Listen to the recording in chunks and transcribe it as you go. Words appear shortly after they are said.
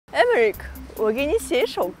Emerick， 我给你写一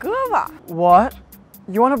首歌吧。What?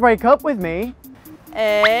 You want to break up with me?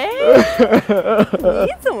 哎，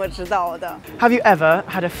你怎么知道的 Have you ever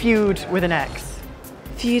had a feud with an ex?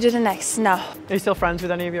 Feud an ex? No. Are you still friends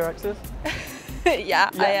with any of your exes? yeah,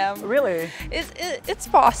 I am. Really? It's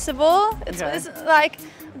possible. It's Okay. it's like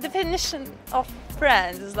definition of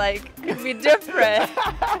friends is like could be different.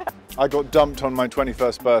 I got dumped on my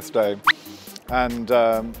 21st birthday, and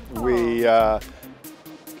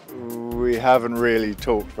we haven't really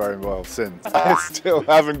talked very well since. I still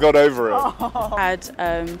haven't got over it. I had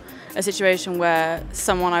a situation where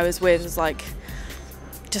someone I was with was like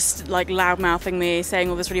just like loud mouthing me, saying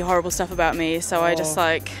all this really horrible stuff about me. So I just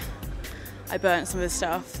I burnt some of his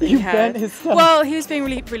stuff. That You he had. burnt his stuff? Well, he was being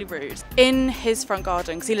really rude in his front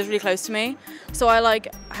garden because he lives really close to me. So I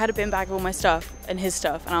had a bin bag of all my stuff and his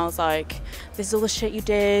stuff, and I was like, "This is all the shit you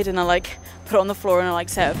did," and I like put it on the floor and I like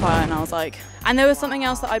set it fire, and I was like, and there was something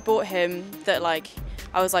else that I bought him that like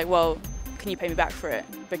I was like, well, can you pay me back for it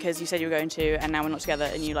because you said you were going to, and now we're not together,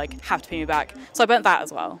 and you like have to pay me back. So I burnt that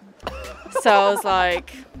as well. So I was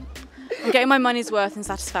like, I'm getting my money's worth in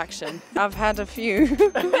satisfaction. I've had a few.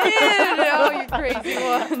 Oh, you crazy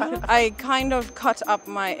one. I kind of cut up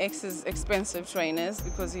my ex's expensive trainers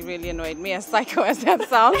because he really annoyed me, as psycho as that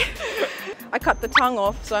sounds. I cut the tongue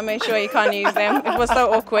off, so I made sure he can't use them. It was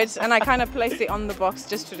so awkward, and I kind of placed it on the box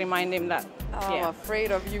just to remind him that, I'm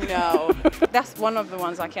afraid of you now. That's one of the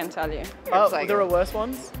ones I can tell you. Oh, there are worse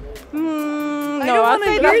ones? No, I'll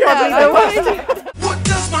say that. What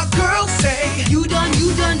does my girl say? You done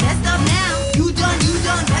messed up now. You done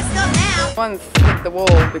messed up now. Once hit the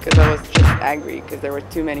wall because I was just angry because there were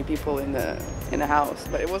too many people in the house,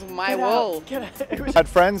 but it was my wall. I had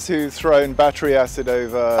friends who thrown battery acid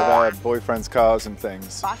over their boyfriends' cars and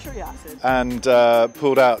things. Battery acid? And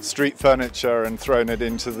pulled out street furniture and thrown it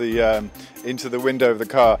into the window of the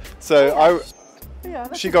car. So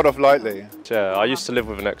she got off lightly. Yeah, I used to live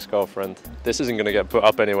with an ex-girlfriend. This isn't going to get put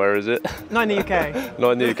up anywhere, is it? Not in the UK.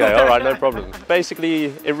 Not in the UK, alright, no problem.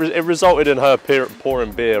 Basically, it resulted in her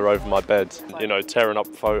pouring beer over my bed, you know, tearing up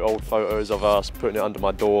old photos of us, putting it under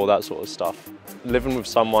my door, that sort of stuff. Living with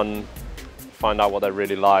someone, find out what they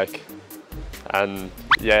really like, and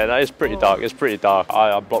yeah, that is pretty dark, it's pretty dark.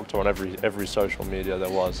 I blocked her on every social media there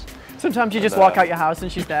was. Sometimes you just walk out your house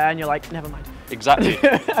and she's there and you're like, never mind. Exactly,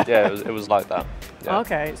 yeah, it was like that. Yeah.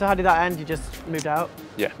 Okay, so how did that end? You just moved out?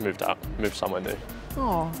 Yeah, moved out, moved somewhere new.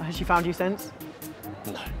 Oh, has she found you since?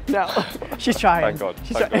 No. No. She's trying. Thank God,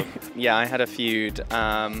 thank God. Yeah, I had a feud.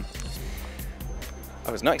 I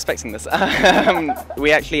was not expecting this.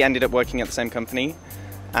 We actually ended up working at the same company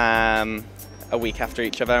a week after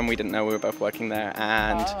each other, and we didn't know we were both working there,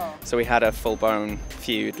 and so we had a full-blown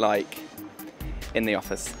feud, like, in the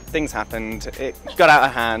office. Things happened, it got out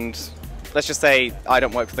of hand. Let's just say I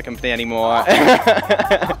don't work for the company anymore.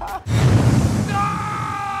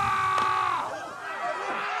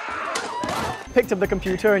 Picked up the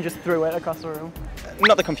computer and just threw it across the room.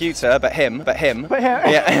 Not the computer, but him. But him?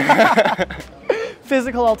 Yeah.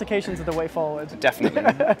 Physical altercations are the way forward. Definitely.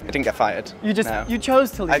 I didn't get fired. You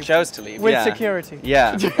chose to leave? I chose to leave, With security?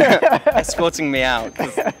 Yeah. Escorting me out,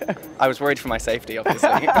 because I was worried for my safety,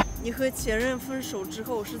 obviously. 你和前任分手之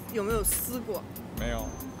后是有没有撕过？没有，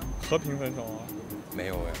和平分手啊？没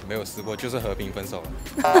有哎，没有撕过，就是和平分手了。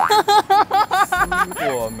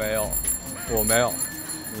我没有，我没有，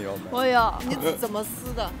你有没有？我有。你怎么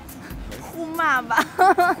撕的？互骂吧。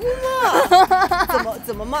互骂？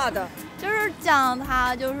怎么骂的？就是讲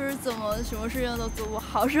他就是怎么什么事情都做不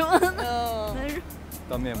好什么的。但是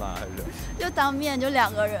当面骂还是？就当面就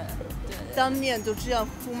两个人，对，当面就这样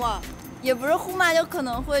互骂。也不是互骂，就可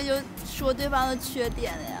能会就说对方的缺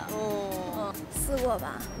点的呀。撕过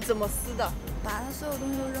吧？怎么撕的？把他所有东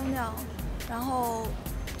西都扔掉，然后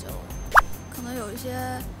就可能有一些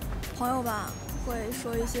朋友吧会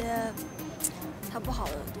说一些他不好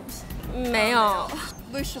的东西。没有。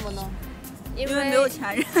为什么呢？因为没有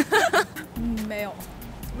前任。没有。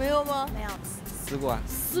没有吗？没有。撕过啊？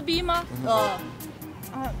撕逼吗？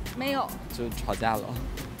没有。就吵架了。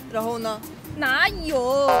然后呢？哪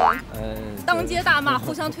有？当街大骂，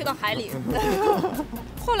互相推到海里。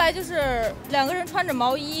后来就是两个人穿着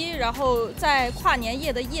毛衣，然后在跨年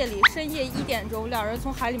夜的夜里，深夜1点钟，两人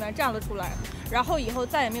从海里面站了出来，然后以后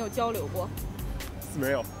再也没有交流过。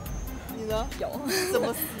没有。你呢？有。怎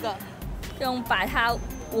么撕的？用把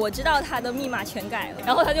我知道他的密码全改了，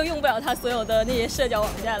然后他就用不了他所有的那些社交网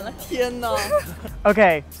站了。天哪！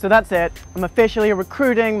 Okay, so that's it. I'm officially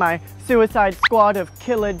recruiting my suicide squad of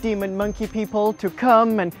killer demon monkey people to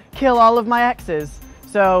come and kill all of my exes.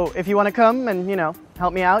 So if you want to come and, you know,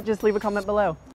 help me out, just leave a comment below.